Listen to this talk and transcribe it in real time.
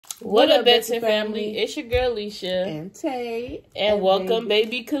What up, Benson family? It's your girl, Alisha. And Tay. And welcome,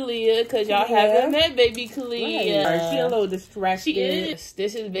 baby Kalia, because y'all haven't met baby Kalia. Right. She a little distracted. She is.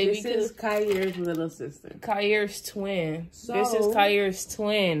 This is baby Kalia. This is Kyrie's little sister. Kyrie's twin. So, this is Kyrie's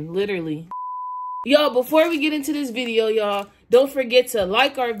twin, literally. Y'all, before we get into this video, y'all, don't forget to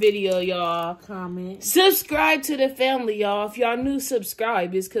like our video, y'all. Comment. Subscribe to the family, y'all. If y'all new,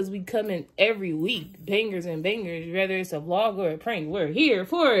 subscribe. It's because we come in every week. Bangers and bangers. Whether it's a vlog or a prank, we're here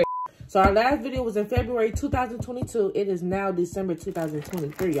for it. So our last video was in February 2022. It is now December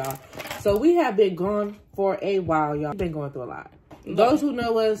 2023, y'all. So we have been gone for a while, y'all. We've been going through a lot. Those who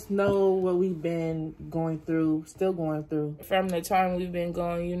know us know what we've been going through, still going through. From the time we've been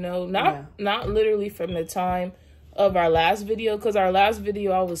going, you know, not literally from the time of our last video, because our last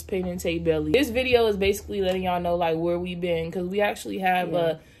video I was painting Tay belly. This video is basically letting y'all know like where we've been, because we actually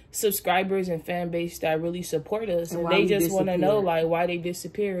have subscribers and fan base that really support us, and they just want to know like why they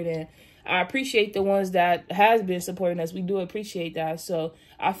disappeared. And I appreciate the ones that has been supporting us. We do appreciate that. So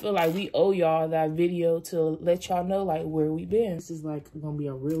I feel like we owe y'all that video to let y'all know like where we been. This is like gonna be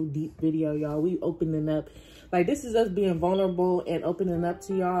a real deep video, y'all. We opening up. Like, this is us being vulnerable and opening up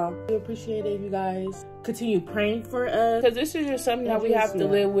to y'all. We appreciate it if you guys continue praying for us. Because this is just something that we have to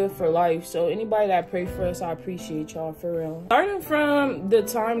live with for life. So anybody that pray for us, I appreciate y'all for real. Starting from the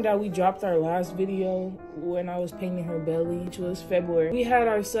time that we dropped our last video, when I was painting her belly, which was February. We had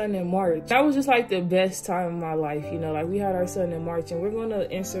our son in March. That was just like the best time of my life, you know. Like, we had our son in March, and we're going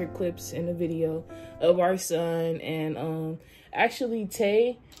to insert clips in the video of our son. And actually,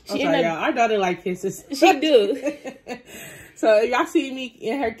 Tay, our daughter like kisses. She do. So y'all see me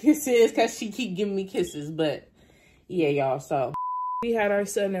in her kisses because she keep giving me kisses. But yeah, y'all. So we had our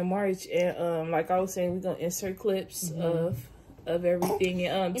son in March, and like I was saying, we're gonna insert clips of everything.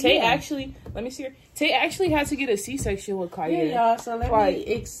 And Tay actually, let me see her. Tay actually had to get a C-section with Kaya. Yeah, y'all. So let me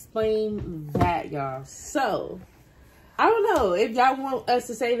explain that, y'all. So I don't know if y'all want us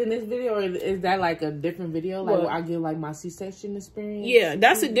to say it in this video, or is that like a different video? Like, I give like my C-section experience? Yeah,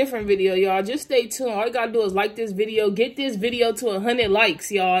 that's a different video, y'all. Just stay tuned. All you gotta do is like this video, get this video to 100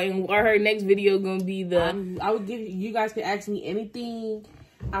 likes, y'all, and our next video gonna be the... I would give you guys can ask me anything.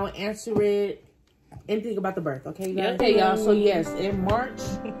 I will answer it. Anything about the birth, okay, you guys? Okay, y'all. So yes, in March,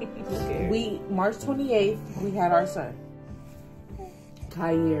 March 28th, we had our son.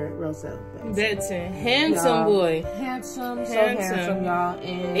 Kyer Rosell Benson, handsome boy, handsome, so handsome, y'all.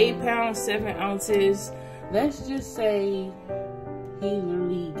 And 8 pounds 7 ounces. Let's just say he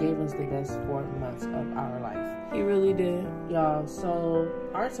literally gave us the best 4 months of our life. He really did, y'all. So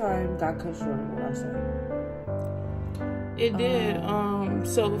our time got cut short with our son. It did.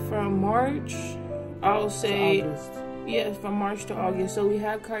 So from March, I'll say. Yeah, from March to August. So we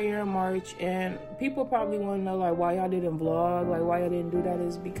had Kyer in March, and people probably want to know like why y'all didn't vlog, like why y'all didn't do that.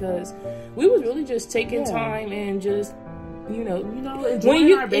 Is because we was really just taking time and just enjoying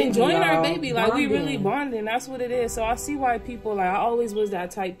our baby, like we really bonding. That's what it is. So I see why people I always was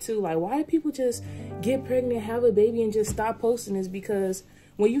that type too. Like, why people just get pregnant, have a baby, and just stop posting? Is because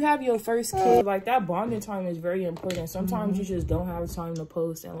when you have your first kid, like that bonding time is very important. Sometimes you just don't have time to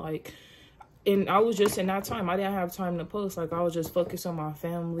post, and I was just in that time. I didn't have time to post. Like, I was just focused on my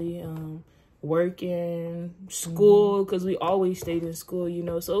family, working, school, because we always stayed in school, you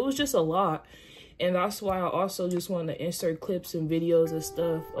know. So it was just a lot. And that's why I also just wanted to insert clips and videos and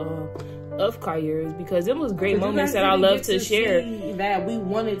stuff of Kyer's, because it was great moments that I love to share. That we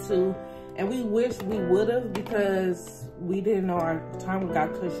wanted to, and we wish we would have, because we didn't know our time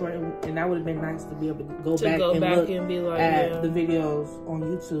got cut short, and that would have been nice to be able to go back and be like, at the videos on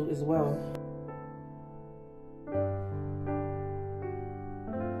YouTube as well.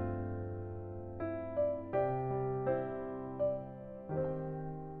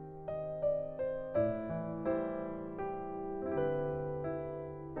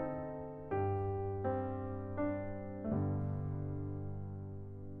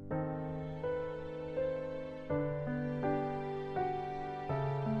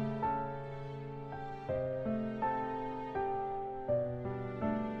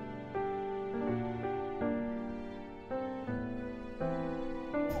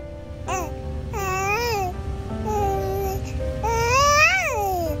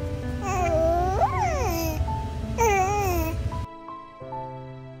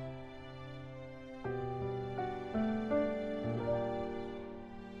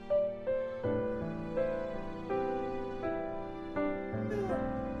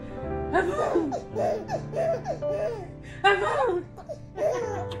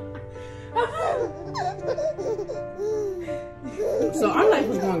 So our life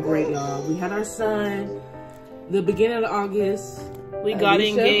was going great, y'all. We had our son the beginning of August. We got Alisha,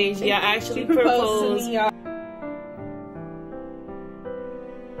 engaged. Yeah, I actually she proposed proposed. to me, y'all.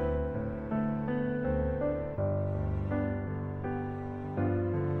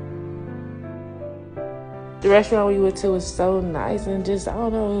 The restaurant we went to was so nice, and just, I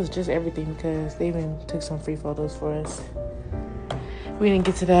don't know, it was just everything, because they even took some free photos for us. We didn't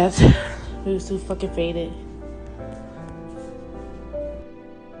get to that. We was too fucking faded.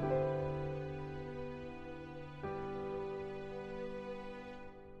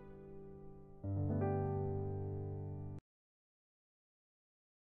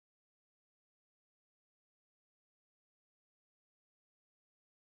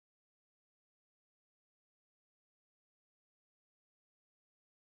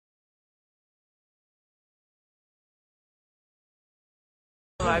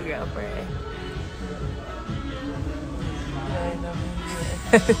 My girlfriend.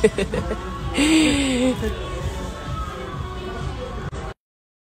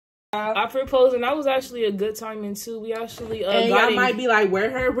 I proposed, and that was actually a good timing too. We actually and y'all might be like, where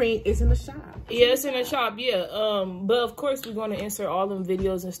her ring? It's in the shop. Yeah, it's in the shop. Yeah. But of course we're going to insert all them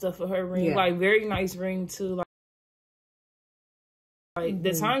videos and stuff of her ring. Yeah. Like, very nice ring too. Like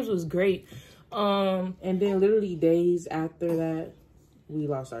the times was great. And then literally days after that, we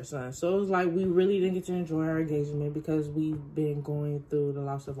lost our son. So it was like we really didn't get to enjoy our engagement because we've been going through the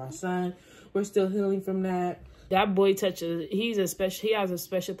loss of our son. We're still healing from that. That boy touches, he has a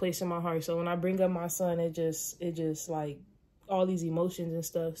special place in my heart. So when I bring up my son, it just like all these emotions and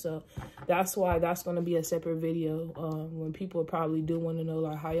stuff. So that's why that's going to be a separate video. When people probably do want to know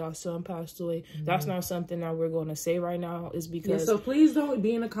like how y'all son passed away. That's not something that we're going to say right now. Is because so please don't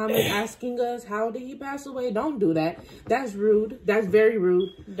be in the comments asking us how did he pass away. Don't do that. That's rude. That's very rude.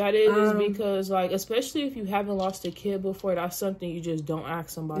 That is because like, especially if you haven't lost a kid before, that's something you just don't ask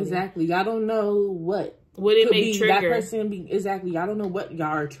somebody. Exactly. Y'all don't know what would it may trigger that person be. Exactly. Y'all don't know what y'all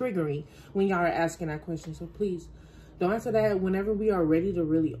are triggering when y'all are asking that question. So please don't answer that. Whenever we are ready to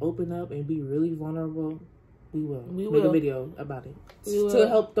really open up and be really vulnerable, we will make a video about it to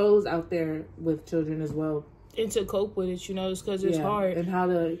help those out there with children as well. And to cope with it, you know, because it's hard. And how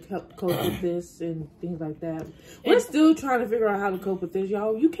to cope with this and things like that. We're still trying to figure out how to cope with this,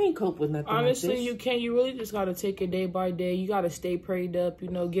 y'all. You can't cope with nothing honestly, like this. You can't. You really just got to take it day by day. You got to stay prayed up, you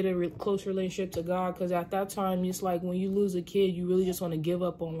know, get a close relationship to God. Because at that time, it's like when you lose a kid, you really just want to give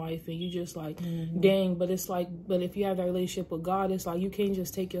up on life. And you just like, dang. But it's like, but if you have that relationship with God, it's like you can't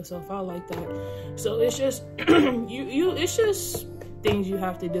just take yourself out like that. So it's just, it's just things you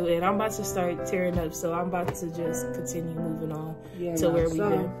have to do, and I'm about to start tearing up, so I'm about to just continue moving on to where we've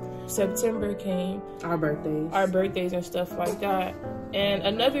been. September came, our birthdays and stuff like that. And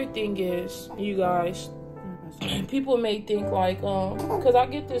another thing is, you guys, people may think like, because I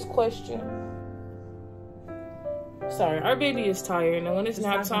get this question. Sorry, our baby is tired, and when it's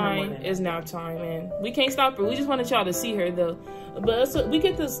nap time, it's nap time, and we can't stop her. We just wanted y'all to see her though. But we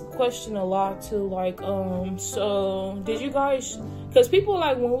get this question a lot too, like, so did you guys? Because people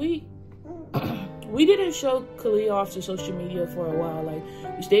like when we didn't show Kalia off to social media for a while. Like,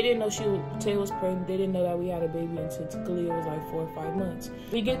 they didn't know Tay was pregnant. They didn't know that we had a baby until Kalia was like 4 or 5 months.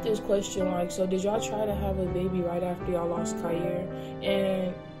 We get this question like, so did y'all try to have a baby right after y'all lost Kair?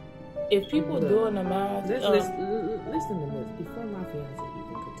 And if people doing the math, listen to this before my fiance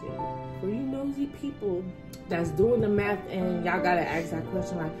even continue. For you nosy people that's doing the math and y'all gotta ask that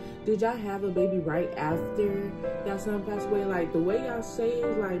question like, did y'all have a baby right after y'all son passed away? Like, the way y'all say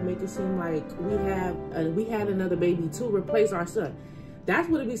it, like, make it seem like we had another baby to replace our son. That's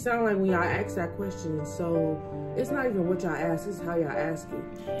what it be sound like when y'all ask that question. So it's not even what y'all ask, it's how y'all ask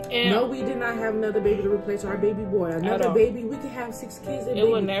it. And no, we did not have another baby to replace our baby boy. Another baby, we could have 6 kids. It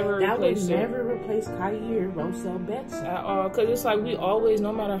would never replace Kair, Roselle, Betsy. At all. Because it's like we always,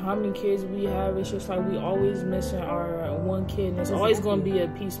 no matter how many kids we have, it's just like we always missing our one kid. And it's always going to be a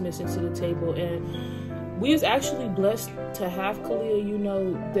piece missing to the table. And we was actually blessed to have Kalia, you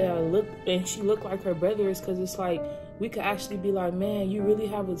know, and she looked like her brothers, because it's like, we could actually be like, man, you really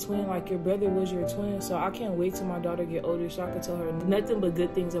have a twin, like your brother was your twin. So I can't wait till my daughter get older so I can tell her nothing but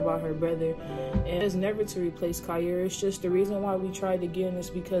good things about her brother. And it's never to replace Kair. It's just the reason why we tried again is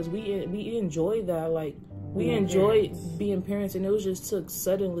because we enjoy that. Like, we enjoy being parents, and it was just took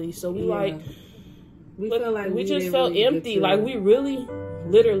suddenly. So we felt like we just felt empty. Like, we really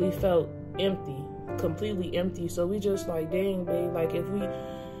literally felt empty, completely empty. So we just like, dang, babe, like if we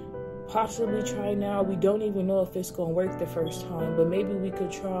possibly try now. We don't even know if it's gonna work the first time, but maybe we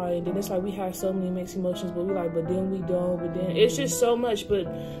could try. And then it's like we have so many mixed emotions, but we like, but then we don't, but then it's just so much. But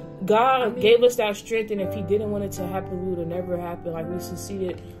God gave us that strength, and if he didn't want it to happen, we would have never happened. Like, we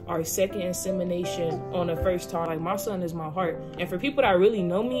succeeded our second insemination on the first time. Like, my son is my heart, and for people that really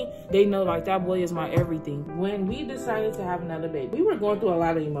know me, they know like that boy is my everything. When we decided to have another baby, we were going through a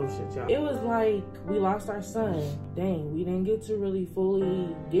lot of emotions, y'all. It was like we lost our son. Dang, we didn't get to really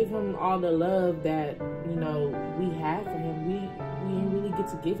fully give him all the love that, you know, we had for him. We didn't really get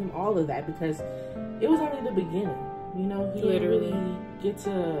to give him all of that because it was only the beginning. You know, he Literally. didn't really get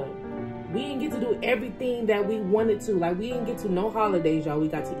to, we didn't get to do everything that we wanted to. Like, we didn't get to no holidays, y'all. We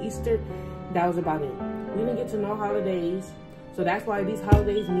got to Easter. That was about it. We didn't get to no holidays. So that's why these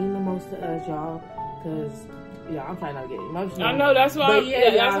holidays mean the most to us, y'all. Because, yeah, I'm trying not to get emotional. I know, that's why. But yeah,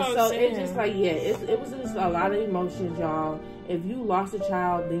 that's y'all, what I'm so saying. it's just like, yeah, it was just a lot of emotions, y'all. If you lost a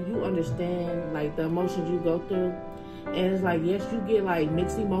child, then you understand, like, the emotions you go through. And it's like, yes, you get like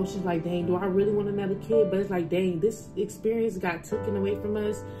mixed emotions, like, dang, do I really want another kid? But it's like, dang, this experience got taken away from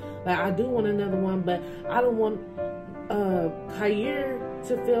us. Like, I do want another one, but I don't want Khair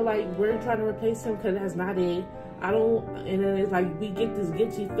to feel like we're trying to replace him, because that's not it. I don't, and then it's like we get this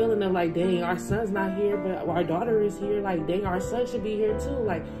guilty feeling of like, dang, our son's not here, but our daughter is here. Like, dang, our son should be here too.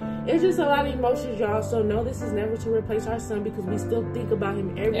 Like, it's just a lot of emotions, y'all. So no, this is never to replace our son, because we still think about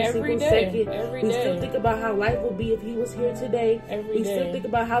him every single second. We still think about how life would be if he was here today. We still think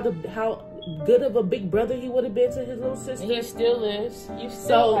about how good of a big brother he would have been to his little sister. And he still is. You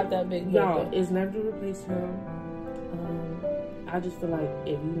still have that big brother. Y'all, it's never to replace him. I just feel like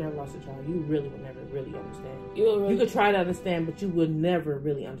if you never lost a child, you really would never really understand. You could try to understand, but you would never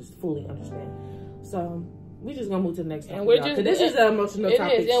really fully understand. So we're just gonna move to the next topic. And we're just, this is an emotional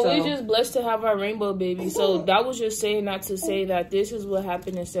topic. It is, and we're just blessed to have our rainbow baby. So that was just saying that to say that this is what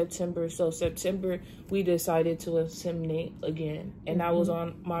happened in September. So September, we decided to inseminate again, and that was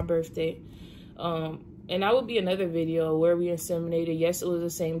on my birthday. And that would be another video where we inseminated. Yes, it was the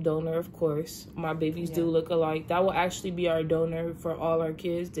same donor, of course. My babies do look alike. That will actually be our donor for all our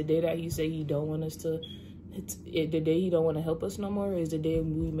kids. The day that he said he don't want us to, the day he don't want to help us no more is the day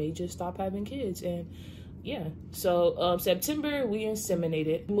we may just stop having kids. And yeah, so September we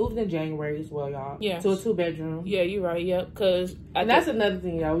inseminated. Moved in January as well, y'all. Yeah, to a 2-bedroom. Yeah, you're right. Yep, because that's another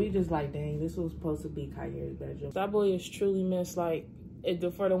thing, y'all. We just like, dang, this was supposed to be Khair's bedroom. That boy is truly missed. Like,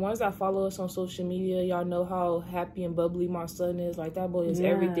 for the ones that follow us on social media, y'all know how happy and bubbly my son is. Like, that boy is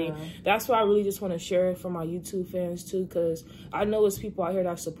everything. That's why I really just want to share it for my YouTube fans too, because I know it's people out here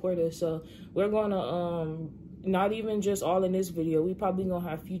that support us. So we're gonna not even just all in this video, we probably gonna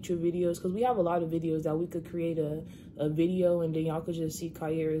have future videos, because we have a lot of videos that we could create a video, and then y'all could just see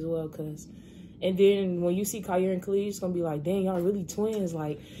Khair as well. And then when you see Khair and Khalid, it's gonna be like, dang, y'all really twins.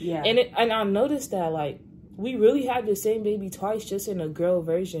 Like, yeah. And I noticed that, like, we really had the same baby twice, just in a girl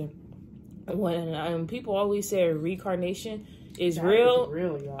version. When people always say reincarnation is real,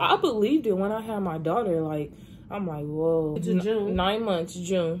 y'all. I believed it when I had my daughter. Like, I'm like, whoa. It's June. 9 months,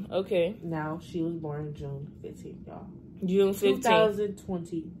 June. Okay. Now, she was born June 15th, y'all. June 15th.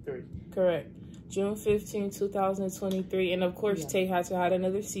 2023. Correct. June 15, 2023. And of course, Tay had to have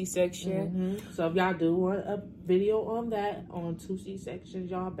another C-section. So if y'all do want a video on that, on 2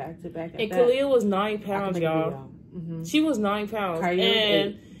 C-sections, y'all, back to back. And Khalil was 9 pounds, y'all. She was 9 pounds.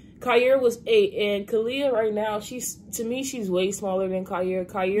 Khair was 8. And Khalil right now, to me, she's way smaller than Khair.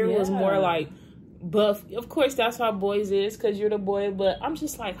 Khair was more like buff. Of course, that's how boys is, because you're the boy. But I'm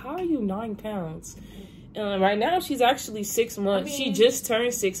just like, how are you 9 pounds? Right now, she's actually 6 months. She just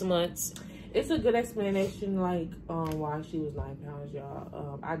turned 6 months. It's a good explanation, like, why she was 9 pounds,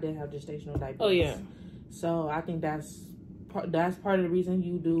 y'all. I did have gestational diabetes. Oh, yeah. So I think that's part of the reason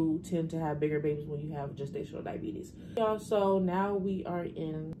you do tend to have bigger babies when you have gestational diabetes. Y'all, so now we are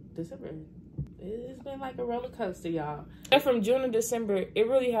in December. It's been like a roller coaster, y'all. From June to December, it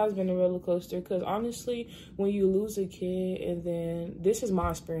really has been a roller coaster, because honestly, when you lose a kid, and then, this is my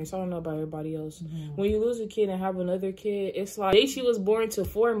experience, I don't know about everybody else. When you lose a kid and have another kid, it's like, the day she was born to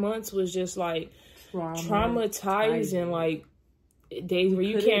 4 months was just like traumatizing. Like, days where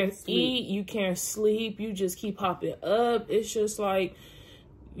you can't eat, you can't sleep, you just keep popping up. It's just like,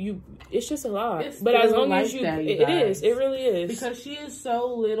 it's just a lot. But as long as it really is, because she is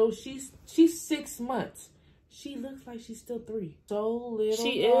so little. She's 6 months. She looks like she's still 3. So little.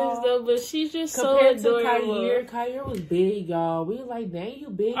 She is though, but she's just compared so adorable. To Khair was big, y'all. We was like, dang, you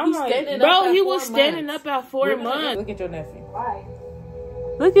big. I'm like, bro, he was standing up at 4 months. Look at your nephew. Why?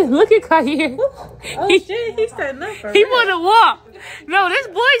 Look at Khair. Oh shit, he's standing up. He want to walk. No, this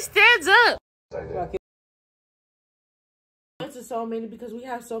boy stands up. so many because we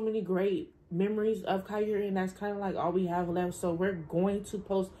have so many great memories of Kyrie, and that's kind of like all we have left. So we're going to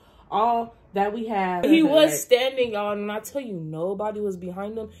post all that we have. He was standing, y'all, and I tell you, nobody was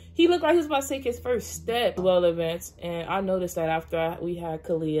behind him. He looked like he was about to take his first step. Well, events, and I noticed that after we had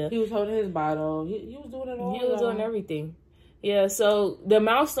Kalia, he was holding his bottle. He was doing it all. He was doing everything. Yeah. So the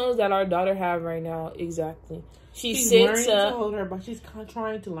milestones that our daughter have right now, exactly. She's learning to hold her, but she's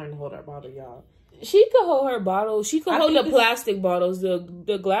trying to learn to hold her bottle, y'all. She could hold her bottle. She could hold the plastic bottles.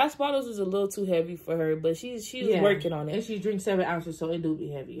 The glass bottles is a little too heavy for her, but she's working on it. And she drinks 7 ounces, so it do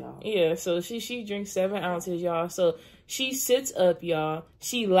be heavy, y'all. Yeah, so she drinks 7 ounces, y'all. So she sits up, y'all.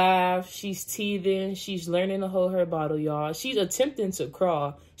 She laughs. She's teething. She's learning to hold her bottle, y'all. She's attempting to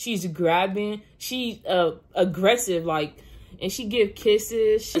crawl. She's grabbing. She's aggressive, like, and she give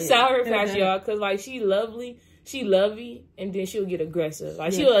kisses. She's Sour Patch, y'all, because, like, she lovely. She lovey, and then she'll get aggressive.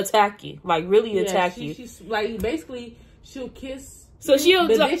 Like, she'll attack you. Like, really attack you. She's, like, basically, she'll kiss. So she'll...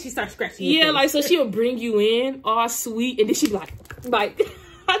 But then she starts scratching your face. Like, so she'll bring you in all sweet, and then she'll be like...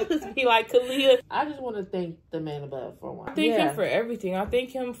 I just be like, Kalia. I just want to thank the man above for one. I thank him for everything. I thank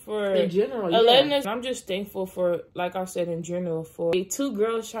him for... In general, letting us, I'm just thankful for, like I said, in general, for 2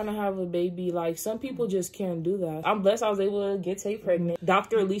 girls trying to have a baby. Like, some people just can't do that. I'm blessed I was able to get Tay pregnant.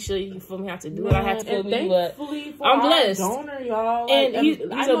 Dr. Alisha, you feel me, I have to do what I have to feel me, but I'm blessed. Donor, y'all. Like, and he's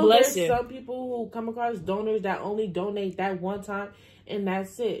a blessing. There's some people who come across donors that only donate that one time, and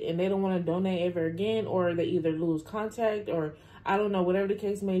that's it. And they don't want to donate ever again, or they either lose contact, or... I don't know, whatever the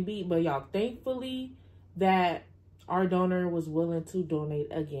case may be. But y'all, thankfully that our donor was willing to donate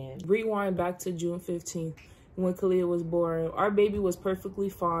again. Rewind back to June 15th when Kalia was born. Our baby was perfectly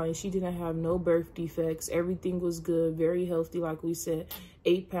fine. She didn't have no birth defects. Everything was good. Very healthy, like we said.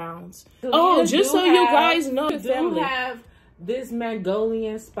 8 pounds. Kalia just so you guys know, we do have this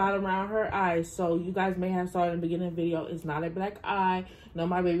Mongolian spot around her eye. So you guys may have saw it in the beginning of the video. It's not a black eye. No,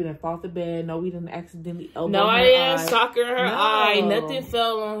 my baby didn't fall to bed. No, we didn't accidentally elbow her I didn't sock her eye. Nothing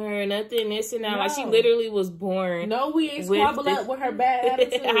fell on her. Nothing this and that. Like, she literally was born. No, we ain't squabble up with her bad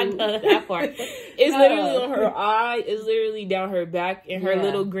attitude. I know that part. It's literally on her eye. It's literally down her back and her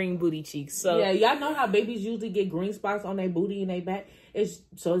little green booty cheeks. So yeah, y'all know how babies usually get green spots on their booty and their back. It's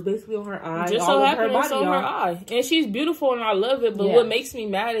basically on her eye. Just so happens it's on her eye. And she's beautiful and I love it. But what makes me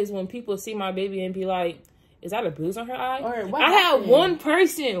mad is when people see my baby and be like, is that a bruise on her eye? I had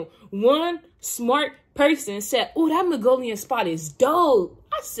one smart person said, oh, that Mongolian spot is dope.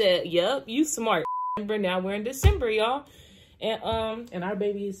 I said, yup, you smart. Now we're in December, y'all. And our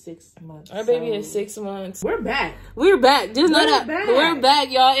baby is 6 months. Our baby is 6 months. We're back. We're back. Just know that. We're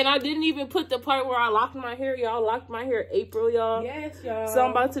back, y'all. And I didn't even put the part where I locked my hair, y'all. Locked my hair April, y'all. Yes, y'all. So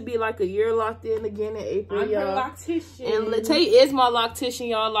I'm about to be like a year locked in again in April, y'all. I'm her loctician. And Tay is my loctician,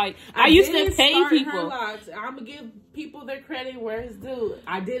 y'all. Like, I used to pay people. I'm going to give people their credit where it's due.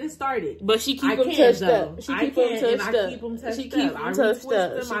 I didn't start it. But she keep them touched up. She keep them touched up. She keep them touched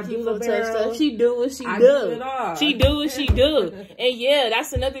up. She do what she do. She do what she do. And yeah,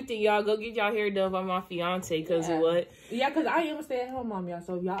 that's another thing, y'all. Go get y'all hair done by my fiance, because of what? Yeah, because I am a stay-at-home mom, y'all.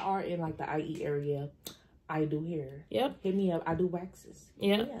 So if y'all are in like the IE area, I do hair. Yep. Hit me up. I do waxes.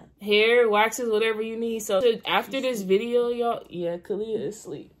 Yeah. Hair, waxes, whatever you need. So after this video, y'all, Kalia is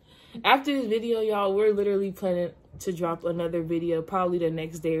asleep. After this video, y'all, we're literally planning to drop another video probably the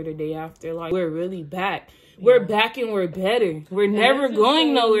next day or the day after. Like, we're really back. We're back and we're better. We're never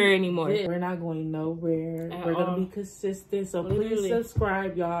going nowhere anymore. We're not going nowhere. We're going to be consistent. So please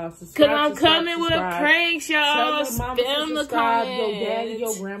subscribe, y'all. Because I'm coming with pranks, y'all. Spam the comments. Your daddy,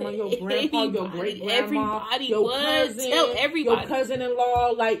 your grandma, your grandpa, your great-grandma, your cousin, tell everybody. Your cousin-in-law.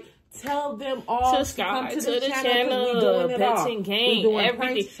 Like, tell them all subscribe to the channel. Pets and Game,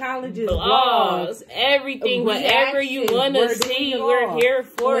 everything, challenges, vlogs, everything, whatever you want to see, we're here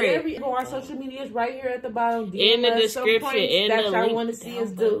for it. Our social media is right here at the bottom. In the description, in the link. That y'all want to see us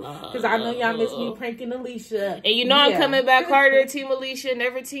do, because I know y'all miss me pranking Alisha. And you know I'm coming back harder. Team Alisha,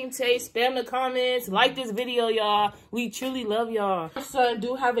 never Team Tay. Spam the comments, like this video, y'all. We truly love y'all. Our son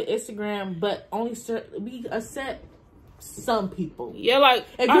do have an Instagram, but only we accept some people. Yeah, like,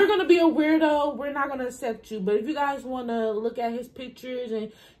 if you're gonna be a weirdo, we're not gonna accept you. But if you guys want to look at his pictures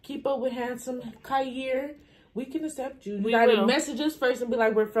and keep up with handsome Kyrie, we can accept you. You gotta message us first and be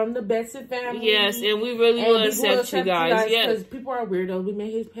like, we're from the Betson family. Yes, and we really will accept you guys. Yeah, because people are weirdos. We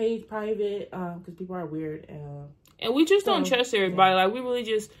made his page private because people are weird. And we just don't trust everybody. Like, we really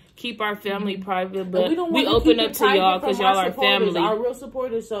just keep our family private, but we to open up to y'all because y'all are family. Our real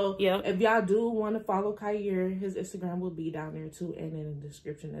supporters. So yep. if y'all do want to follow Kyrie, his Instagram will be down there too and in the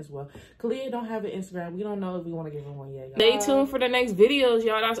description as well. Kalia don't have an Instagram. We don't know if we want to give him one yet, y'all. Stay tuned for the next videos,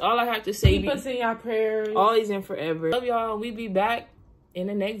 y'all. That's all I have to say. Keep us in y'all prayers. Always and forever. Love y'all. We be back in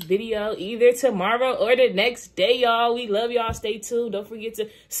the next video, either tomorrow or the next day, y'all. We love y'all. Stay tuned. Don't forget to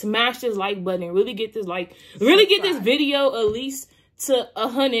smash this like button and really get this get this video at least to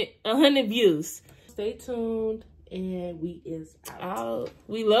 100 views. Stay tuned, and we is out.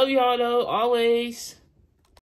 We love y'all though, always.